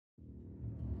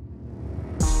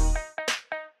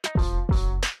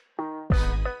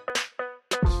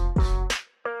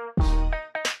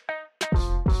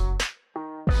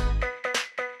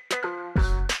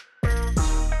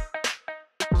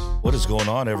What is going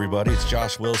on, everybody? It's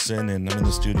Josh Wilson, and I'm in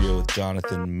the studio with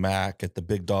Jonathan Mack at the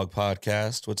Big Dog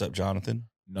Podcast. What's up, Jonathan?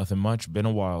 Nothing much. Been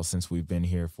a while since we've been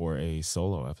here for a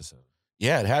solo episode.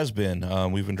 Yeah, it has been.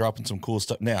 We've been dropping some cool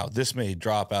stuff. Now, this may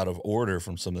drop out of order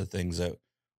from some of the things that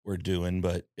we're doing,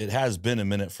 but it has been a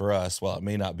minute for us. Well, it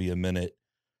may not be a minute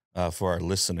for our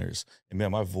listeners. And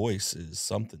man, my voice is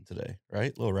something today,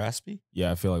 right? A little raspy.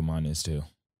 Yeah, I feel like mine is too.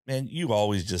 Man, you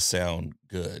always just sound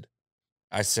good.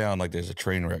 I sound like there's a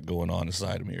train wreck going on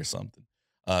inside of me or something.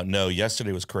 No,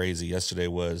 yesterday was crazy. Yesterday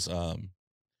was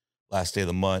last day of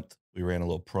the month. We ran a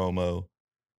little promo.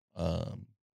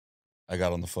 I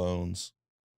got on the phones.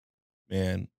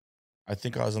 Man, I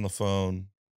think I was on the phone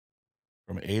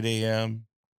from 8 a.m.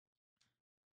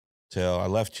 till I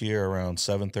left here around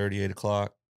 7:30, 8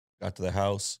 o'clock. Got to the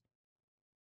house.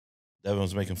 Devin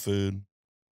was making food.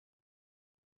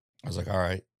 I was like, all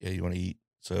right, yeah, you want to eat?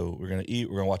 So we're going to eat.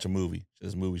 We're going to watch a movie.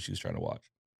 This movie she was trying to watch.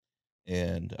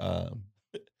 And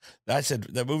I said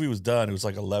that movie was done. It was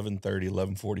like 11:30,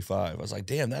 11:45. I was like,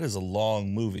 damn, that is a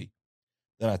long movie.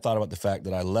 Then I thought about the fact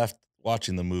that I left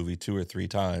watching the movie 2 or 3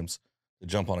 times to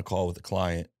jump on a call with a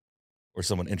client or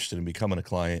someone interested in becoming a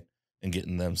client and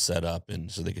getting them set up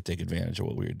and so they could take advantage of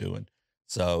what we were doing.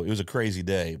 So it was a crazy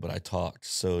day, but I talked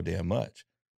so damn much.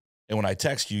 And when I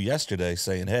texted you yesterday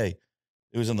saying, hey,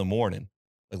 it was in the morning,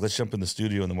 like, let's jump in the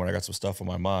studio in the morning. I got some stuff on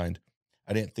my mind.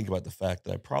 I didn't think about the fact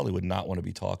that I probably would not want to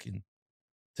be talking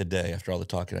today after all the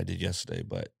talking I did yesterday,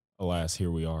 but alas,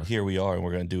 here we are. Here we are, and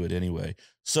we're going to do it anyway.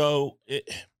 So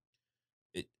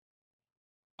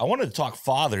I wanted to talk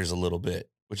fathers a little bit,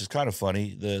 which is kind of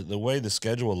funny. The way the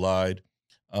schedule lied,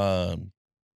 I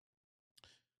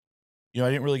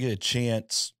didn't really get a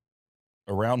chance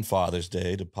around Father's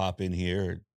Day to pop in here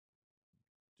or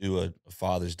do a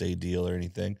Father's Day deal or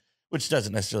anything, which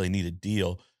doesn't necessarily need a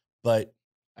deal, but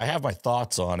I have my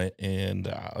thoughts on it. And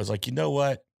I was like, you know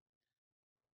what?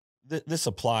 This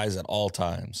applies at all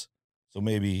times. So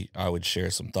maybe I would share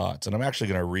some thoughts. And I'm actually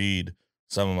going to read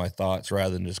some of my thoughts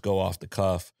rather than just go off the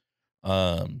cuff,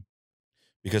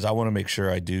 because I want to make sure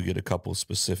I do get a couple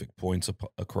specific points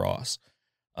across.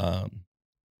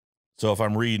 So if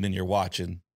I'm reading and you're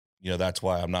watching, that's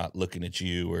why I'm not looking at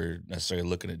you or necessarily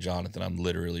looking at Jonathan. I'm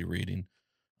literally reading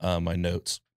my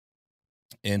notes.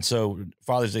 And so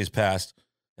Father's Day's passed.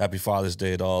 Happy Father's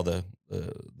Day to all the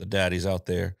daddies out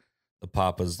there, the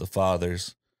papas, the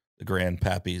fathers, the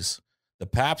grandpappies, the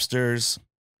papsters,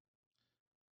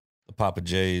 the Papa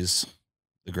Jays,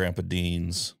 the Grandpa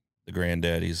Deans, the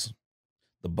granddaddies,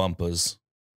 the bumpas.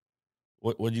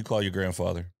 What do you call your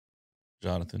grandfather,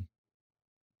 Jonathan?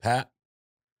 Pat?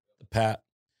 The Pat.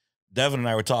 Devin and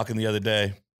I were talking the other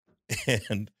day,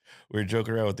 and we were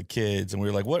joking around with the kids, and we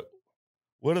were like, what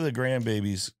are the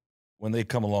grandbabies when they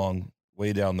come along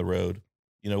way down the road?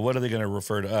 What are they going to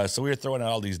refer to us? So we were throwing out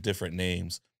all these different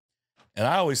names. And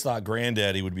I always thought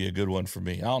granddaddy would be a good one for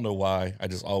me. I don't know why. I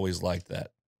just always liked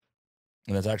that.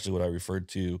 And that's actually what I referred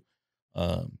to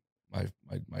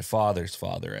my father's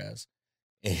father as.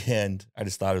 And I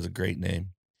just thought it was a great name.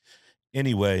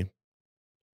 Anyway,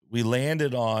 we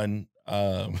landed on,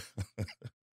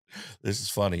 this is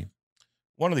funny.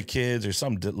 One of the kids or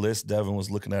some list Devin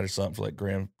was looking at or something for like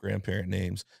grandparent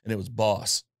names, and it was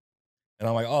Boss. And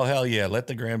I'm like, oh, hell yeah, let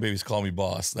the grandbabies call me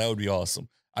Boss. That would be awesome.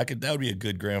 That would be a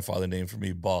good grandfather name for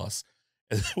me, Boss.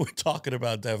 And then we're talking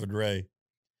about Devin Ray.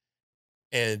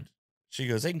 And she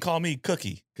goes, they can call me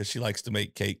Cookie because she likes to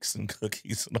make cakes and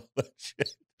cookies and all that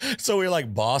shit. So we're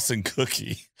like, Boss and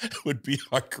Cookie would be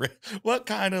our what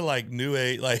kind of like new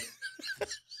age, like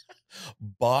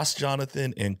Boss,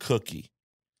 Jonathan, and Cookie.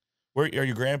 Where are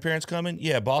your grandparents coming?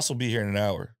 Yeah, Boss will be here in an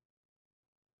hour.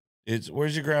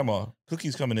 Where's your grandma?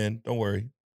 Cookie's coming in. Don't worry.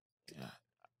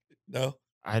 No?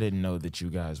 I didn't know that you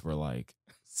guys were like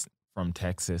from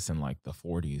Texas in like the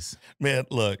 40s. Man,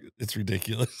 look, it's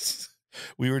ridiculous.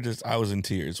 I was in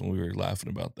tears when we were laughing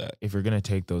about that. If you're going to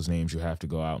take those names, you have to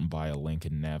go out and buy a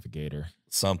Lincoln Navigator.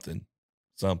 Something.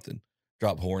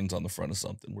 Drop horns on the front of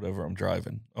something, whatever I'm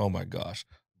driving. Oh my gosh.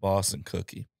 Boss and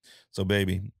Cookie. So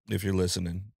baby, if you're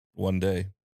listening, one day,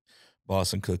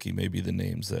 Boss and Cookie may be the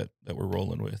names that we're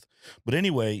rolling with. But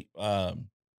anyway,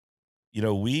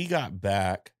 we got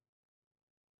back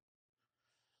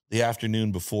the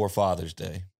afternoon before Father's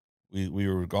Day. We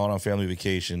were gone on family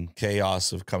vacation,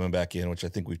 chaos of coming back in, which I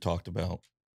think we've talked about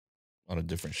on a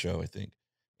different show, I think.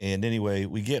 And anyway,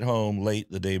 we get home late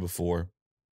the day before.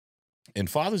 And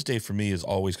Father's Day for me is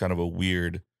always kind of a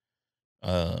weird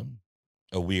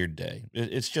day.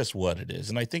 It's just what it is.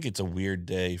 And I think it's a weird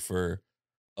day for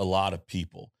a lot of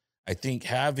people. I think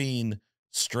having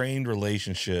strained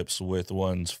relationships with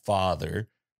one's father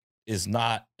is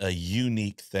not a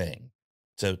unique thing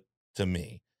to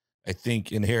me. I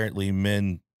think inherently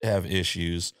men have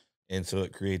issues, and so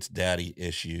it creates daddy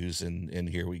issues, and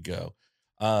here we go.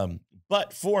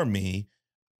 But for me,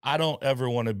 I don't ever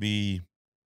want to be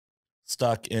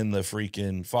stuck in the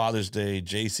freaking Father's Day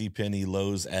J.C. Penney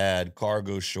Lowe's ad,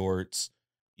 cargo shorts.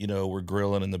 We're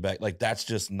grilling in the back. Like that's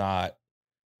just not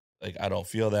like I don't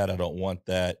feel that. I don't want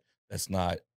that. That's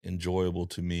not enjoyable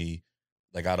to me.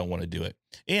 Like I don't want to do it.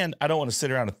 And I don't want to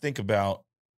sit around and think about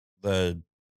the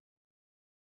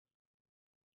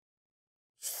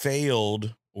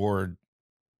failed or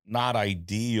not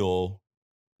ideal,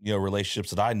 relationships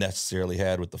that I necessarily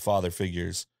had with the father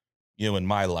figures, in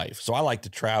my life. So I like to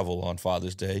travel on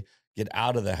Father's Day, get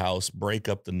out of the house, break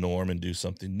up the norm, and do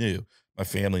something new. My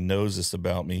family knows this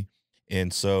about me.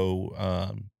 And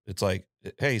so it's like,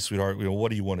 hey, sweetheart, what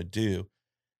do you want to do?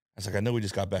 I was like, I know we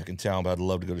just got back in town, but I'd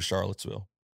love to go to Charlottesville.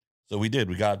 So we did.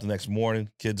 We got up the next morning.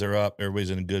 Kids are up.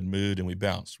 Everybody's in a good mood, and we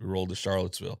bounced. We rolled to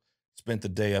Charlottesville. Spent the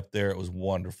day up there. It was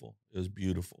wonderful. It was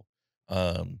beautiful.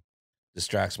 Um,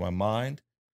 Distracts my mind,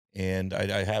 and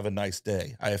I have a nice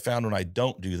day. I have found when I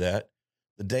don't do that,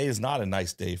 the day is not a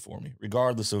nice day for me,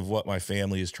 regardless of what my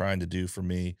family is trying to do for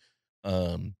me.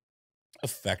 Um,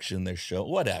 Affection, their show,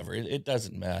 whatever. It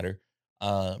doesn't matter.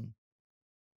 Um,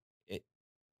 it,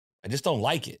 I just don't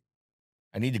like it.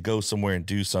 I need to go somewhere and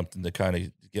do something to kind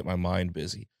of get my mind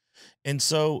busy. And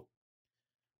so,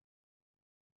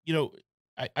 you know,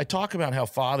 I talk about how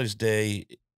Father's Day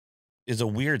is a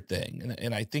weird thing.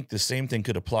 And I think the same thing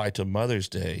could apply to Mother's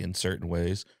Day in certain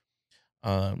ways.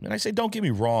 And I say, don't get me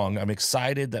wrong. I'm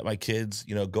excited that my kids,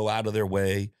 go out of their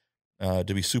way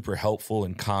to be super helpful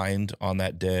and kind on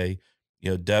that day.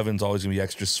 Devin's always gonna be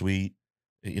extra sweet.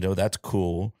 That's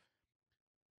cool.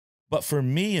 But for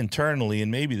me internally,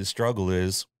 and maybe the struggle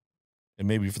is, and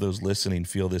maybe for those listening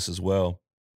feel this as well,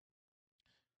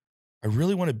 I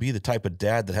really want to be the type of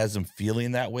dad that has them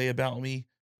feeling that way about me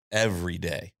every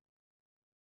day,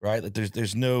 right? Like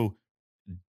there's no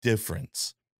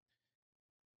difference.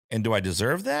 And do I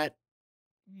deserve that?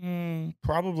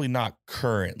 Probably not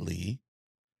currently.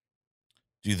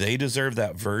 Do they deserve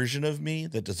that version of me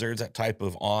that deserves that type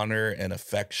of honor and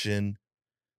affection,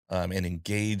 and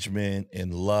engagement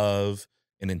and love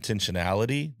and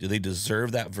intentionality? Do they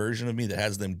deserve that version of me that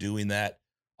has them doing that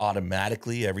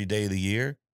automatically every day of the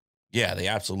year? Yeah, they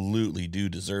absolutely do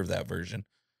deserve that version.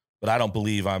 But I don't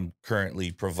believe I'm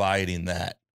currently providing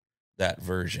that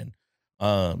version.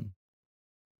 Um,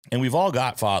 and we've all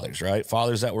got fathers, right?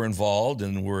 Fathers that were involved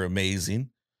and were amazing.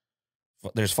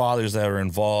 There's fathers that are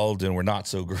involved and were not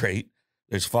so great.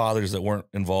 There's fathers that weren't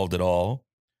involved at all.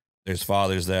 There's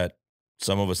fathers that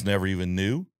some of us never even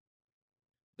knew.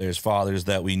 There's fathers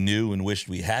that we knew and wished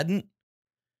we hadn't.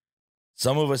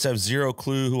 Some of us have zero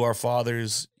clue who our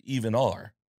fathers even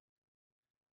are.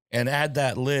 And add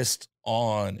that list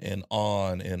on and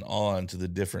on and on to the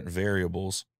different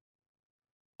variables,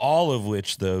 all of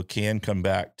which, though, can come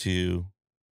back to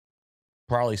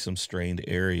probably some strained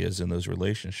areas in those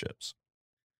relationships.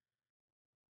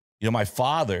 My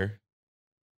father,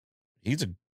 he's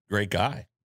a great guy.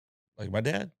 Like my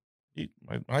dad,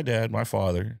 my dad, my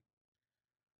father,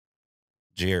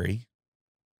 Jerry,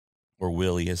 or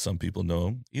Willie, as some people know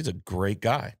him, he's a great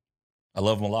guy. I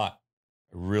love him a lot.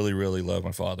 I really, really love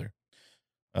my father.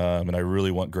 And I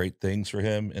really want great things for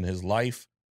him in his life.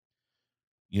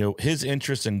 His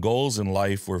interests and goals in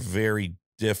life were very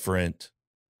different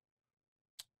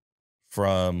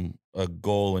from a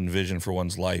goal and vision for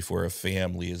one's life where a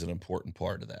family is an important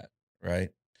part of that, right?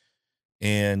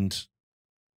 And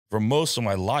for most of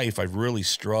my life, I've really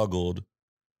struggled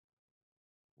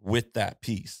with that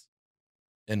piece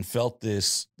and felt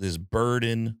this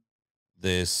burden,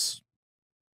 this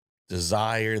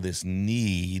desire, this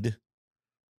need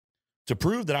to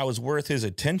prove that I was worth his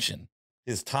attention,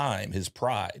 his time, his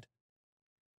pride.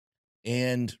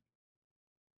 And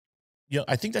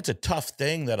I think that's a tough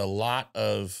thing that a lot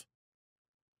of,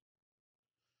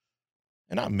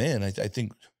 and not men, I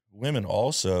think women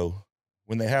also,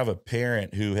 when they have a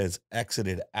parent who has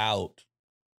exited out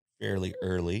fairly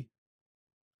early,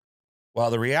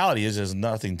 while the reality is it has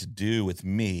nothing to do with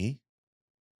me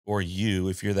or you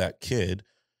if you're that kid,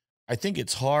 I think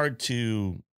it's hard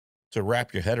to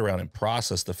wrap your head around and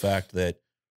process the fact that,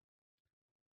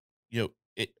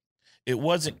 it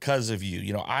wasn't because of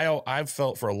you. I've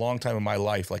felt for a long time in my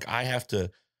life like I have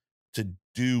to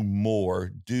do more,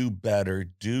 do better,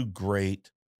 do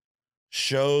great,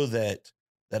 show that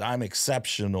I'm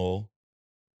exceptional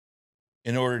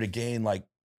in order to gain like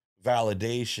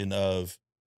validation of,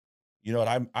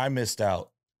 I missed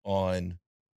out on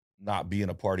not being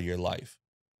a part of your life.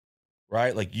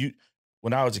 Right? Like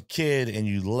when I was a kid and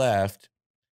you left,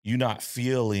 you not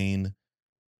feeling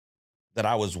that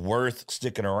I was worth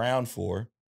sticking around for,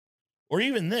 or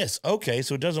even this. Okay,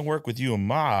 so it doesn't work with you and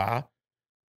Ma.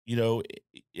 You know,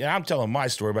 yeah, I'm telling my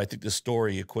story, but I think this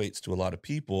story equates to a lot of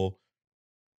people.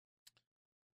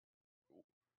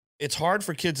 It's hard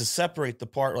for kids to separate the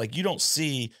part. Like you don't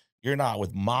see you're not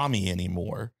with mommy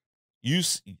anymore.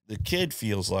 The kid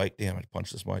feels like, damn, I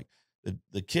punched this mic.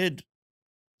 The kid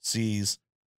sees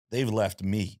they've left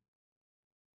me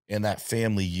in that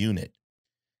family unit.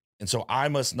 And so I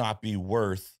must not be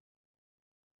worth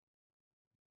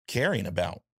caring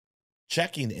about,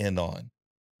 checking in on,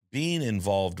 being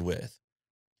involved with.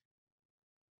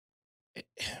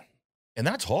 And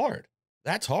that's hard.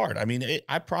 That's hard. I mean,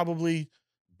 I probably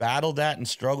battled that and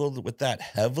struggled with that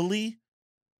heavily.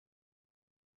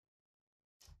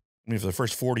 I mean, for the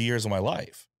first 40 years of my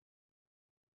life.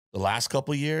 The last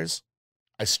couple of years,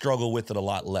 I struggle with it a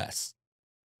lot less.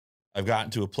 I've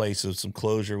gotten to a place of some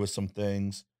closure with some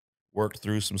things, worked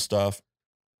through some stuff,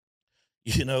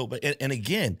 but and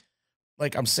again,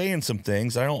 like I'm saying some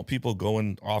things. I don't want people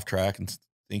going off track and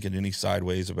thinking any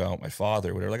sideways about my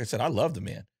father or whatever. Like I said, I love the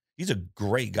man. He's a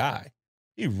great guy.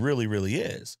 He really, really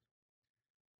is.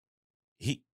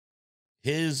 He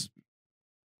his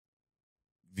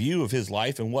view of his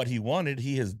life and what he wanted,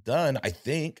 he has done, I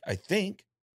think.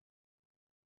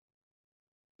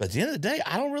 But at the end of the day,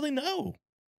 I don't really know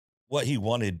what he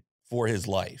wanted for his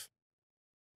life.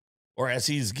 Or as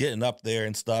he's getting up there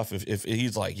and stuff, if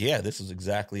he's like, yeah, this is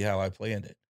exactly how I planned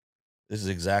it. This is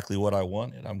exactly what I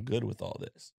wanted. I'm good with all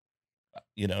this.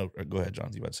 Go ahead,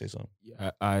 John. You about to say something?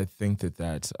 Yeah, I think that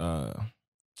that's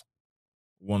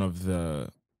one of the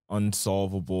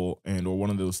unsolvable and or one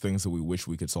of those things that we wish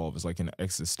we could solve is like an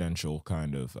existential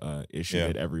kind of issue Yeah.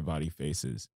 that everybody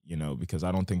faces, because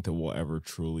I don't think that we'll ever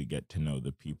truly get to know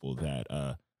the people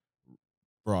that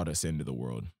brought us into the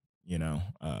world,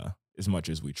 as much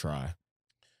as we try.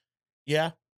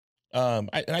 Yeah. And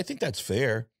I think that's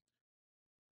fair,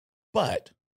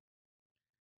 but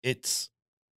it's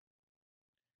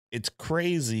it's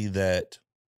crazy that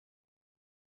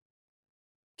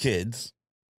kids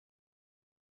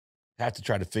have to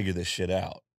try to figure this shit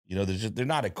out. They're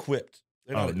not equipped.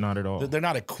 Oh, not at all. They're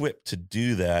not equipped to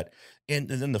do that. And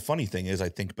then the funny thing is, I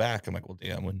think back, I'm like, well,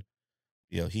 damn, when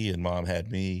he and mom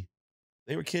had me,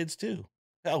 they were kids too.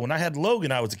 Hell, when I had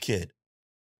Logan, I was a kid.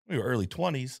 We were early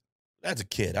 20s. That's a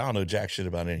kid. I don't know jack shit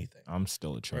about anything. I'm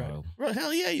still a Right. child. Well,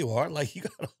 hell yeah, you are. Like you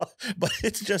got, but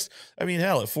it's just, I mean,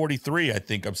 hell, at 43, I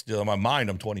think I'm still in my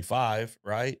mind. I'm 25,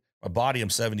 right? My body,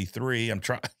 I'm 73. I'm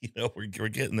trying, we're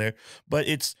getting there. But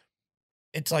it's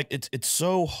like it's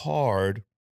so hard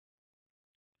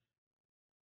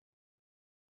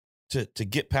to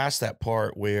get past that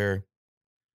part where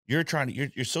you're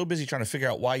so busy trying to figure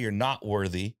out why you're not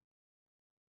worthy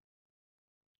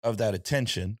of that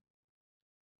attention.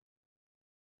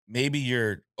 Maybe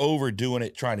you're overdoing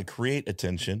it trying to create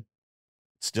attention,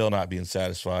 still not being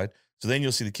satisfied. So then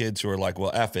you'll see the kids who are like,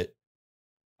 well, F it.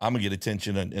 I'm gonna get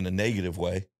attention in a negative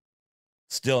way,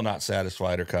 still not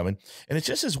satisfied or coming. And it's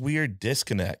just this weird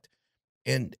disconnect.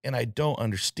 And I don't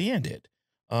understand it.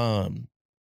 Um,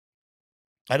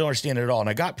 I don't understand it at all. And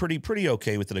I got pretty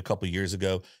okay with it a couple of years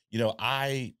ago.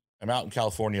 I'm out in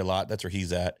California a lot. That's where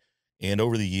he's at. And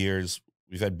over the years,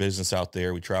 we've had business out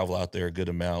there. We travel out there a good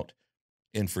amount.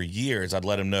 And for years, I'd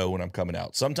let him know when I'm coming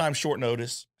out. Sometimes short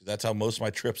notice, because that's how most of my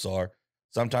trips are.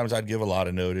 Sometimes I'd give a lot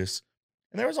of notice.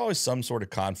 And there was always some sort of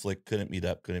conflict. Couldn't meet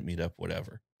up,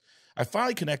 whatever. I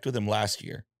finally connected with him last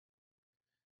year.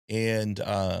 And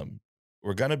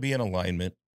we're going to be in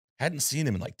alignment. Hadn't seen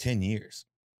him in like 10 years.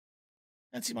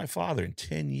 Hadn't seen my father in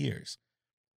 10 years.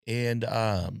 And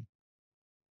I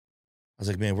was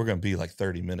like, man, we're going to be like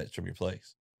 30 minutes from your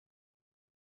place.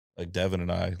 Like Devin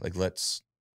and I, like, let's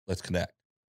connect.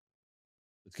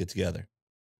 Let's get together.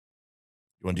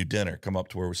 You want to do dinner? Come up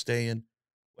to where we're staying,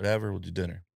 whatever. We'll do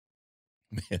dinner.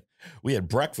 Man, we had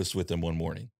breakfast with him one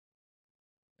morning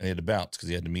and he had to bounce because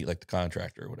he had to meet like the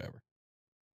contractor or whatever.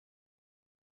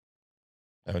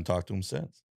 I haven't talked to him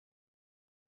since.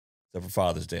 Except for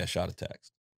Father's Day, I shot a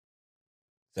text.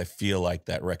 I feel like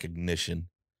that recognition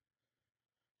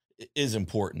is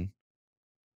important.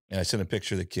 And I sent a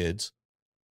picture of the kids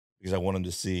because I want them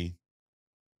to see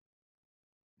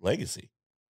legacy.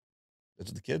 That's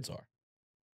what the kids are.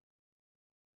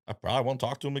 I probably won't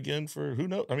talk to him again for who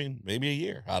knows? I mean, maybe a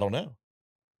year. I don't know.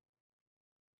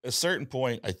 At a certain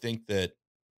point, I think that,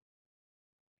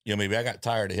 maybe I got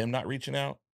tired of him not reaching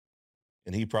out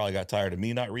and he probably got tired of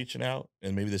me not reaching out.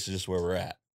 And maybe this is just where we're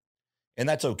at. And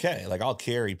that's okay. Like I'll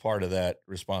carry part of that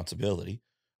responsibility.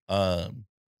 Um,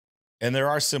 And there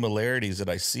are similarities that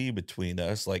I see between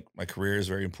us. Like my career is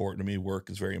very important to me. Work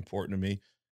is very important to me.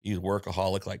 He's a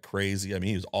workaholic like crazy. I mean,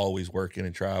 he was always working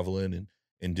and traveling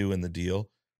and doing the deal.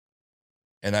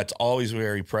 And that's always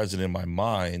very present in my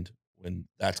mind when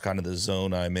that's kind of the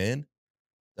zone I'm in,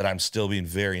 that I'm still being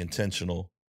very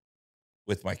intentional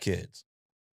with my kids.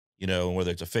 Whether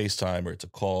it's a FaceTime or it's a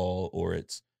call or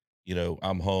it's,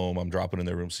 I'm home, I'm dropping in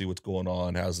their room, see what's going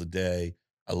on, how's the day?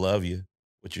 I love you.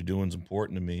 What you're doing is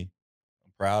important to me.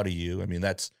 I'm proud of you. I mean,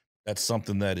 that's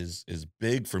something that is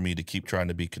big for me to keep trying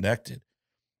to be connected.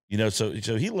 So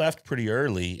he left pretty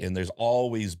early and there's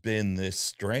always been this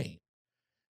strain.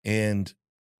 And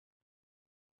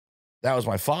that was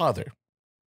my father.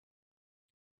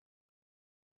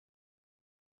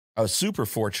 I was super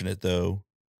fortunate though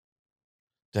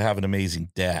to have an amazing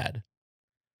dad.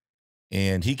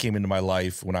 And he came into my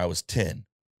life when I was 10.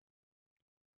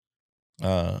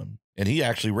 And he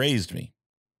actually raised me.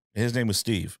 His name was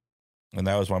Steve, and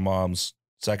that was my mom's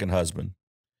second husband.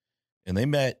 And they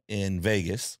met in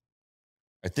Vegas.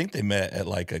 I think they met at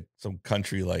like some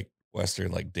country like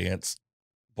western like dance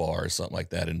bar or something like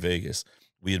that in Vegas.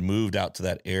 We had moved out to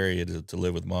that area to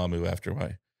live with Mamu after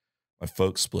my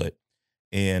folks split.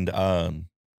 And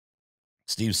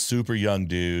Steve's super young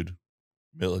dude,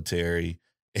 military,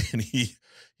 and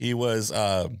he was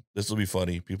this will be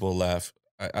funny. People will laugh.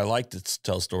 I like to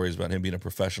tell stories about him being a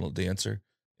professional dancer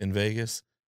in Vegas.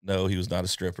 No, he was not a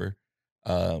stripper,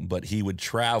 but he would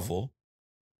travel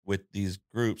with these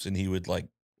groups, and he would like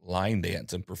line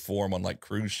dance and perform on like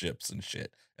cruise ships and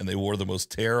shit. And they wore the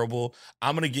most terrible.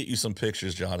 I'm gonna get you some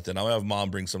pictures, Jonathan. I'm gonna have mom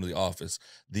bring some to the office.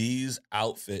 These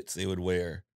outfits they would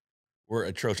wear were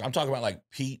atrocious. I'm talking about like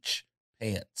peach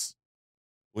pants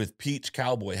with peach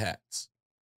cowboy hats,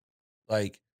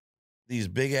 like these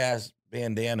big ass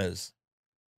bandanas.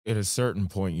 At a certain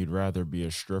point, you'd rather be a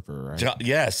stripper, right?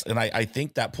 Yes, and I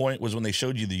think that point was when they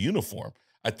showed you the uniform.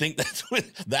 I think that's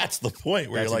the point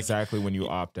where That's you're like, exactly when you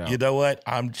opt you out. know what?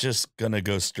 I'm just gonna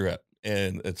go strip,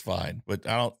 and it's fine. But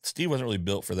I don't. Steve wasn't really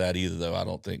built for that either, though. I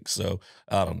don't think so.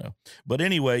 I don't know. But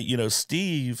anyway,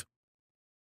 Steve.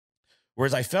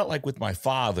 Whereas I felt like with my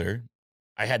father,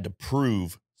 I had to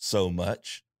prove so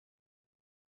much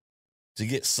to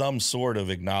get some sort of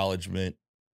acknowledgement,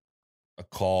 a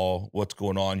call, what's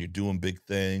going on, you're doing big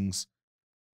things,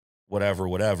 whatever,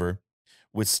 whatever.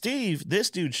 With Steve, this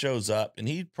dude shows up and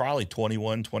he's probably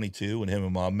 21, 22 when him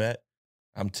and mom met.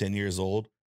 I'm 10 years old,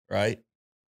 right?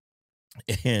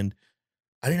 And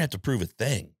I didn't have to prove a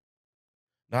thing,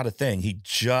 not a thing. He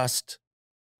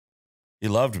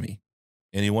loved me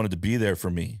and he wanted to be there for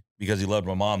me because he loved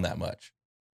my mom that much,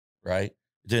 right?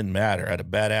 It didn't matter. I had a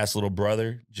badass little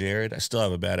brother, Jared. I still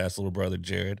have a badass little brother,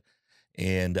 Jared.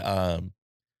 And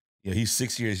he's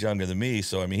 6 years younger than me.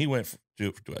 So, I mean, he went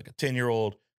to like a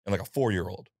 10-year-old and like a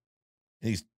 4-year-old. And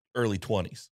he's early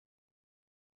 20s.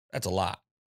 That's a lot.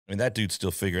 I mean, that dude's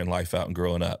still figuring life out and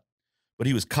growing up. But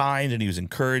he was kind and he was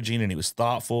encouraging and he was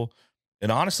thoughtful.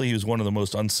 And honestly, he was one of the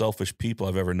most unselfish people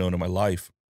I've ever known in my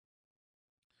life.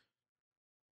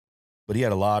 But he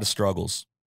had a lot of struggles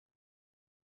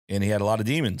and he had a lot of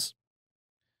demons.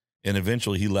 And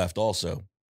eventually he left also.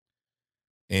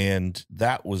 And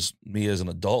that was me as an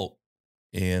adult.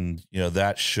 And,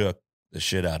 that shook the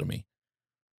shit out of me.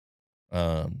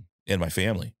 And my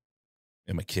family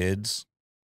and my kids,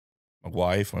 my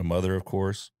wife, my mother, of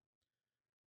course.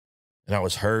 And I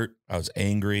was hurt. I was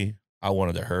angry. I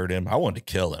wanted to hurt him. I wanted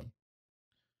to kill him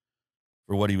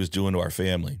for what he was doing to our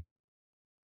family.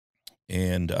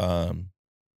 And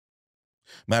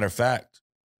matter of fact,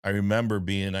 I remember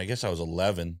I guess I was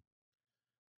 11,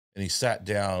 and he sat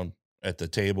down at the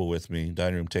table with me,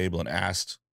 dining room table, and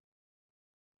asked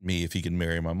me if he could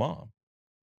marry my mom.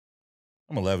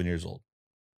 I'm 11 years old.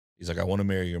 He's like, I want to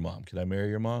marry your mom. Can I marry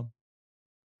your mom?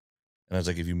 And I was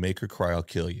like, if you make her cry, I'll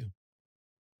kill you.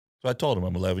 So I told him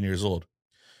I'm 11 years old.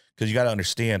 Because you got to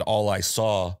understand, all I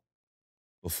saw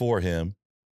before him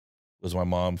was my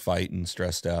mom fighting,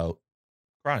 stressed out,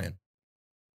 crying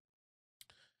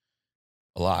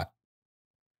a lot.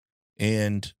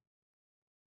 And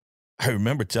I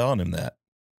remember telling him that.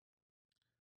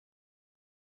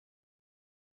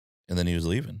 And then he was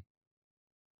leaving.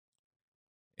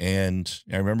 And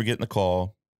I remember getting the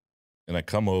call, and I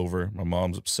come over. My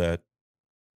mom's upset.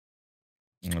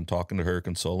 And I'm talking to her,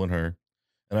 consoling her.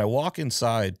 And I walk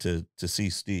inside to see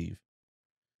Steve.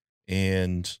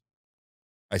 And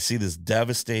I see this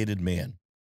devastated man,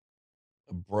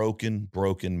 a broken,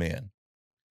 broken man.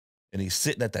 And he's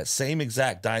sitting at that same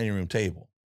exact dining room table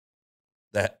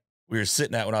that we were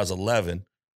sitting at when I was 11.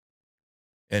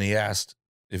 And he asked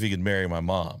if he could marry my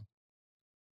mom.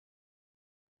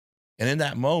 And in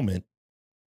that moment,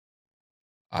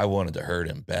 I wanted to hurt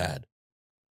him bad.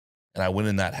 And I went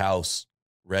in that house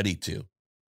ready to.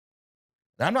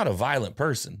 Now, I'm not a violent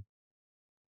person.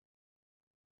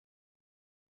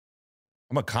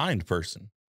 I'm a kind person.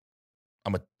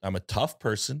 I'm a tough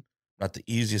person, not the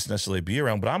easiest necessarily to be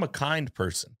around, but I'm a kind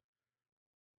person.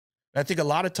 And I think a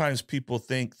lot of times people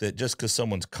think that just because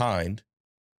someone's kind,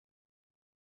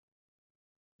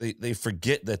 they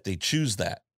forget that they choose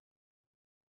that.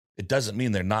 It doesn't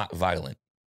mean they're not violent.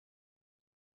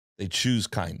 They choose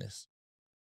kindness.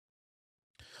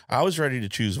 I was ready to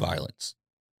choose violence.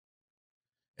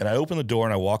 And I open the door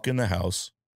and I walk in the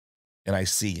house and I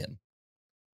see him.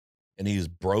 And he's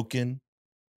broken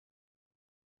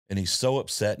and he's so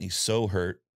upset and he's so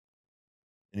hurt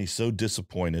and he's so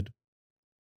disappointed.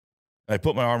 And I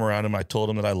put my arm around him. I told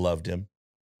him that I loved him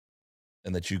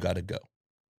and that you got to go.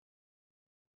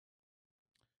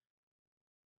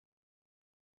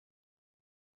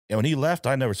 And when he left,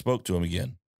 I never spoke to him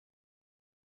again.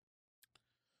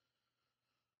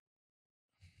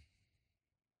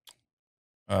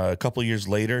 A couple of years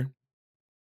later,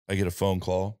 I get a phone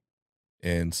call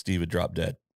and Steve had dropped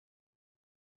dead.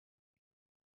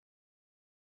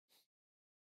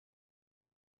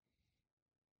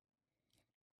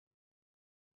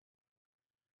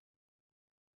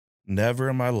 Never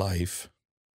in my life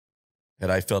had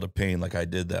I felt a pain like I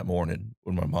did that morning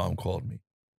when my mom called me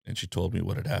and she told me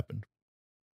what had happened.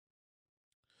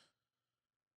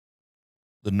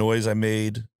 The noise I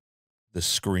made, the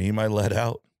scream I let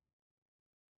out,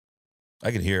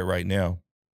 I can hear it right now.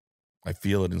 I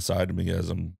feel it inside of me as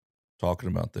I'm talking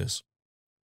about this.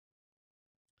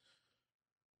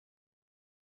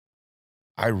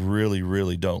 I really,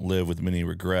 really don't live with many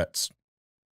regrets.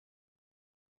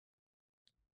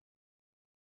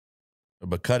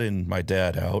 But cutting my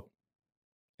dad out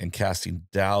and casting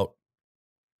doubt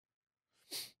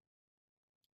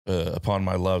upon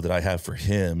my love that I have for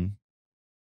him,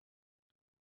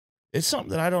 it's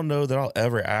something that I don't know that I'll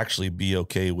ever actually be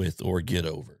okay with or get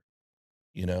over,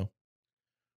 you know?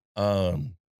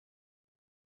 Um,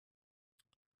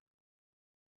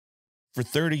 for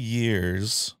 30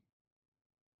 years,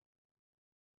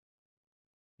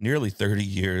 nearly 30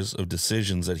 years of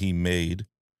decisions that he made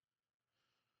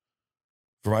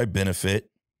for my benefit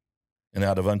and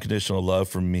out of unconditional love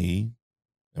for me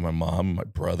and my mom, and my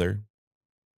brother,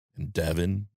 and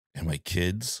Devin, and my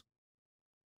kids.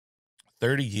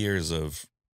 30 years of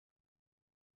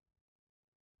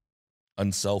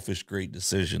unselfish, great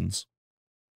decisions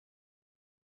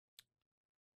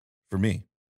for me,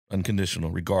 unconditional,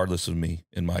 regardless of me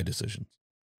and my decisions.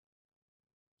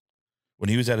 When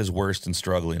he was at his worst and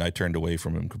struggling, I turned away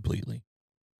from him completely.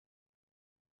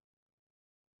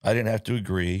 I didn't have to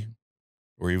agree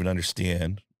or even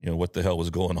understand, what the hell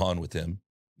was going on with him,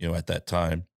 at that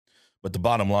time. But the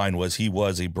bottom line was he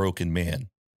was a broken man.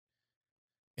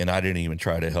 And I didn't even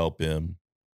try to help him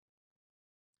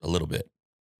a little bit.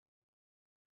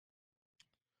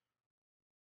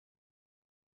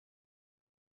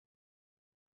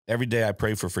 Every day I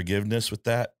pray for forgiveness with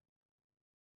that.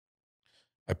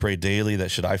 I pray daily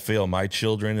that should I fail my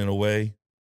children in a way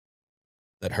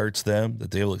that hurts them,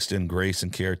 that they will extend grace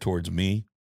and care towards me,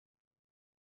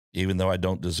 even though I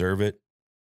don't deserve it.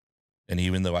 And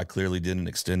even though I clearly didn't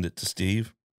extend it to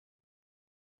Steve.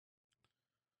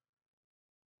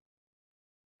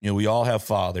 We all have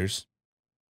fathers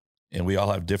and we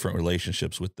all have different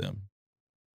relationships with them.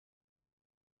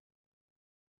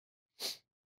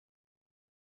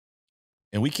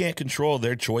 And we can't control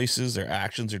their choices, their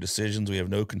actions, their decisions. We have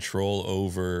no control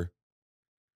over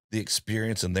the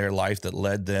experience in their life that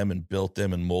led them and built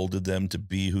them and molded them to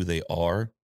be who they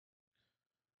are.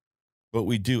 But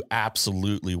we do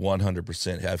absolutely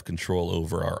 100% have control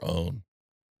over our own.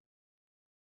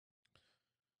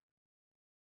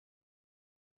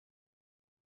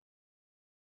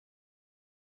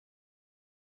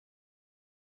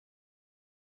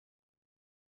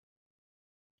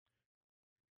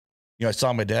 I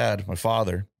saw my dad, my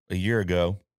father, a year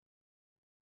ago,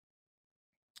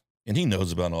 and he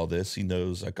knows about all this. He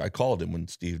knows. I called him when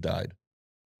Steve died.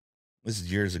 This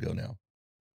is years ago now.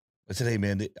 I said, hey,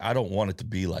 man, I don't want it to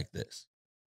be like this.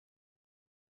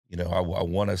 I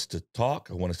want us to talk.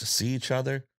 I want us to see each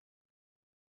other.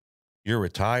 You're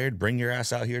retired. Bring your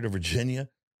ass out here to Virginia.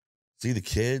 See the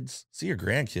kids. See your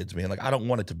grandkids, man. Like, I don't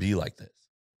want it to be like this.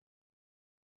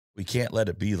 We can't let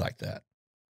it be like that.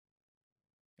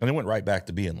 And it went right back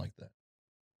to being like that.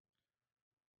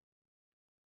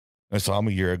 I saw him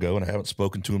a year ago, and I haven't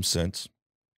spoken to him since.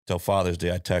 Till Father's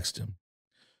Day, I text him.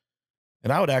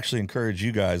 And I would actually encourage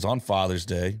you guys on Father's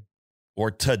Day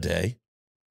or today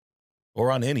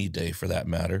or on any day for that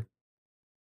matter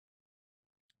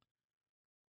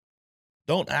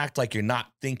Don't act like you're not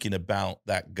thinking about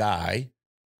that guy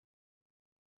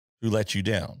who let you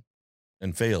down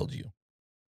and failed you,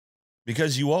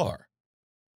 because you are.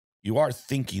 You are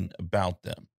thinking about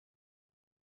them.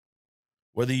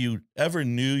 Whether you ever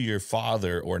knew your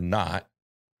father or not,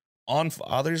 on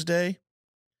Father's Day,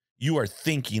 you are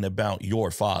thinking about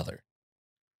your father.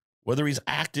 Whether he's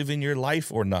active in your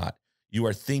life or not, you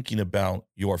are thinking about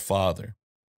your father.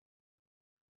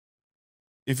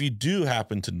 If you do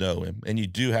happen to know him and you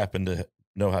do happen to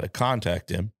know how to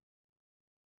contact him,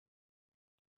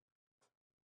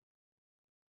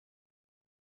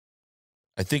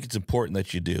 I think it's important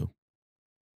that you do.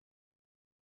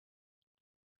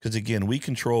 Because again, we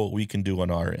control what we can do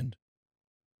on our end.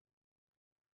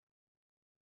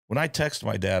 When I text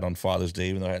my dad on Father's Day,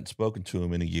 even though I hadn't spoken to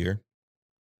him in a year,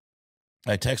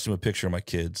 I text him a picture of my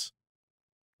kids.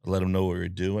 I let him know what we were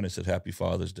doing. I said, Happy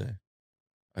Father's Day.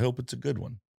 I hope it's a good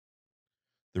one.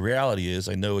 The reality is,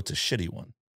 I know it's a shitty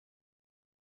one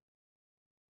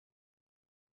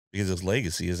because his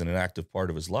legacy isn't an active part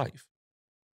of his life.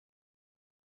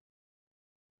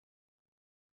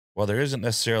 While there isn't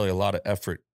necessarily a lot of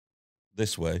effort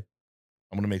this way,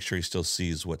 I'm going to make sure he still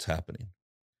sees what's happening.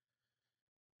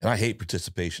 And I hate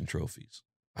participation trophies.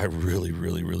 I really,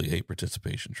 really, really hate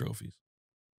participation trophies.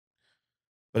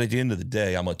 But at the end of the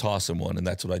day, I'm going to toss him one, and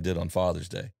that's what I did on Father's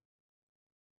Day.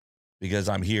 Because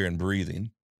I'm here and breathing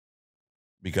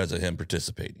because of him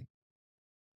participating.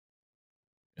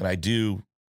 And I do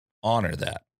honor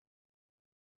that.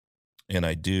 And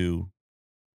I do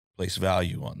place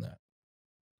value on that.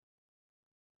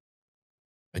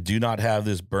 I do not have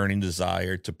this burning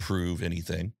desire to prove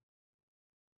anything.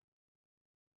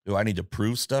 Who I need to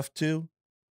prove stuff to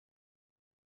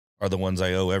are the ones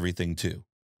I owe everything to.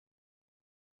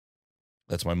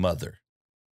 That's my mother.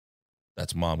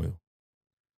 That's Mamu.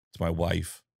 That's my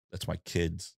wife. That's my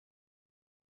kids.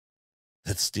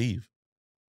 That's Steve.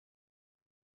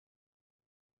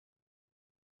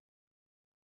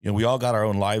 You know, we all got our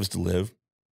own lives to live.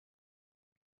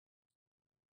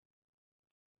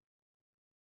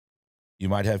 You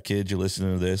might have kids, you're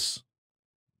listening to this,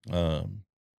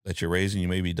 that you're raising. You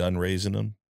may be done raising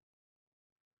them.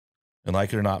 And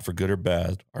like it or not, for good or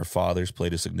bad, our fathers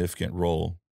played a significant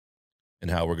role in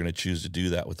how we're going to choose to do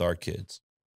that with our kids.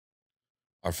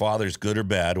 Our fathers, good or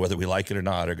bad, whether we like it or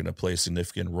not, are going to play a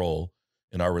significant role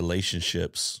in our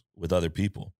relationships with other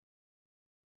people.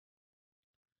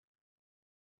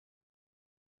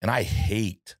 And I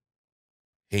hate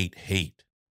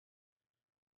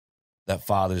that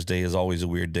Father's Day is always a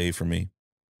weird day for me.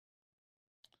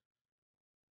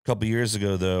 A couple years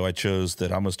ago, though, I chose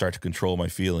that I'm going to start to control my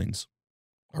feelings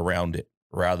around it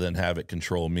rather than have it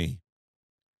control me.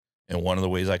 And one of the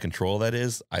ways I control that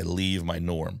is I leave my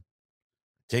norm.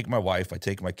 Take my wife, I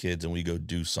take my kids, and we go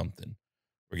do something.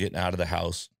 We're getting out of the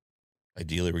house.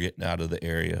 Ideally, we're getting out of the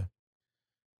area.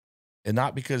 And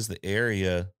not because the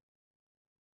area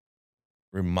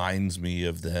reminds me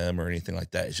of them or anything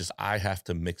like that. It's just I have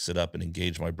to mix it up and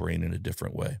engage my brain in a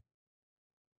different way.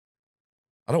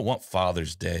 I don't want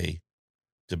Father's Day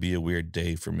to be a weird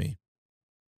day for me.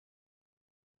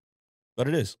 But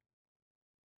it is.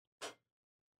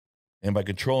 And by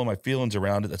controlling my feelings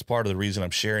around it, that's part of the reason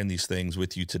I'm sharing these things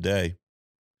with you today,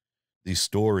 these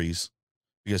stories,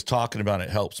 because talking about it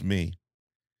helps me.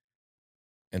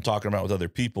 And talking about it with other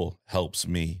people helps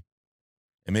me.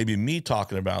 And maybe me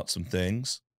talking about some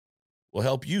things will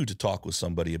help you to talk with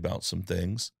somebody about some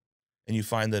things. And you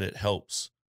find that it helps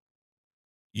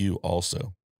you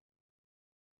also.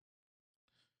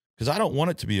 Because I don't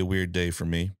want it to be a weird day for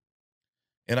me.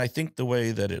 And I think the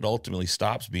way that it ultimately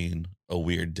stops being a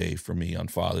weird day for me on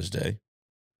Father's Day,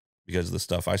 because of the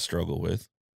stuff I struggle with,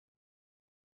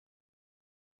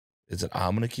 is that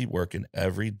I'm going to keep working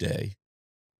every day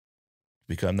to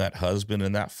become that husband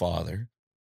and that father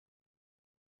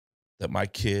that my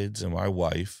kids and my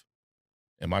wife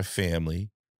and my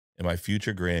family and my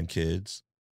future grandkids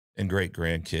and great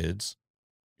grandkids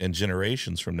and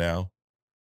generations from now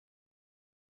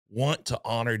want to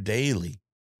honor daily,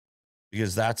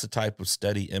 because that's the type of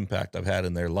steady impact I've had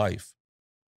in their life.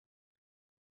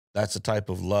 That's the type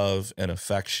of love and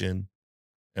affection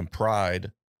and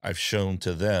pride I've shown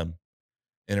to them.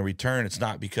 And in return, it's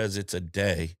not because it's a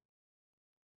day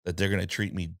that they're going to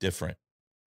treat me different.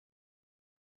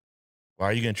 Why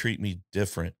are you going to treat me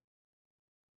different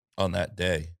on that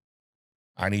day?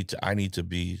 I need to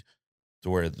be to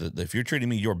where if you're treating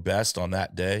me your best on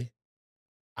that day,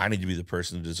 I need to be the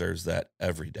person who deserves that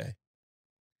every day.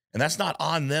 And that's not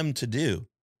on them to do.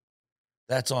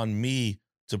 That's on me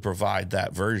to provide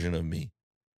that version of me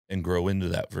and grow into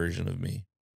that version of me.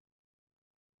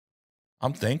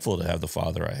 I'm thankful to have the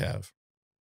father I have.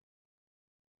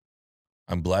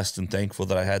 I'm blessed and thankful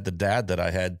that I had the dad that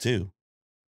I had too.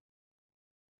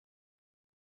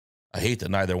 I hate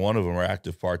that neither one of them are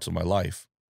active parts of my life.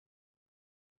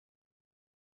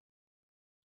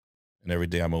 And every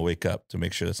day I'm going to wake up to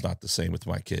make sure that's not the same with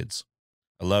my kids.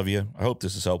 I love you. I hope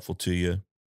this is helpful to you.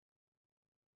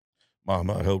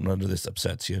 Mama, I hope none of this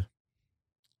upsets you.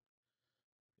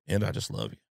 And I just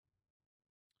love you.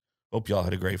 Hope y'all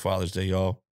had a great Father's Day,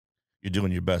 y'all. You're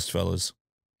doing your best, fellas.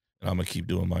 And I'm going to keep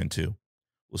doing mine too.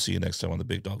 We'll see you next time on the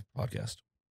Big Dog Podcast.